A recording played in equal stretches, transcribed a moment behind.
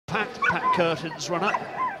packed curtains run-up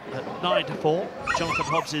at 9-4. Jonathan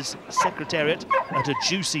Hobbs's Secretariat at a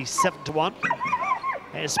juicy 7-1.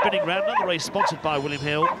 Here's spinning round, another race sponsored by William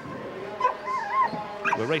Hill.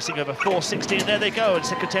 We're racing over 460, and there they go, and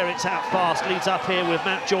Secretariat's out fast, leads up here with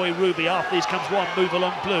Mountjoy Ruby. After these comes one, Move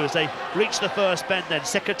Along Blue, as they reach the first bend then.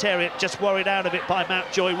 Secretariat just worried out of it by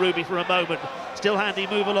Mountjoy Ruby for a moment. Still handy,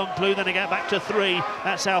 Move Along Blue, then they get back to 3.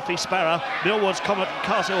 That's Alfie Sparrow. Millward's Comet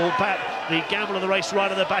Castle all back. The gamble of the race right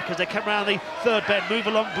at the back as they come round the third bend. Move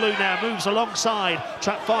Along Blue now moves alongside.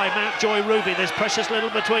 Trap 5, Mountjoy Ruby. There's precious little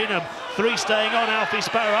between them. 3 staying on, Alfie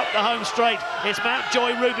Sparrow up the home straight. It's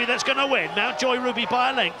Mountjoy Ruby that's going to win. Mountjoy Ruby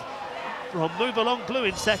by a length from Move Along Blue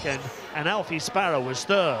in second, and Alfie Sparrow was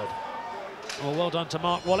third. Well done to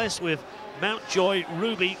Mark Wallace with Mountjoy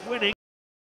Ruby winning.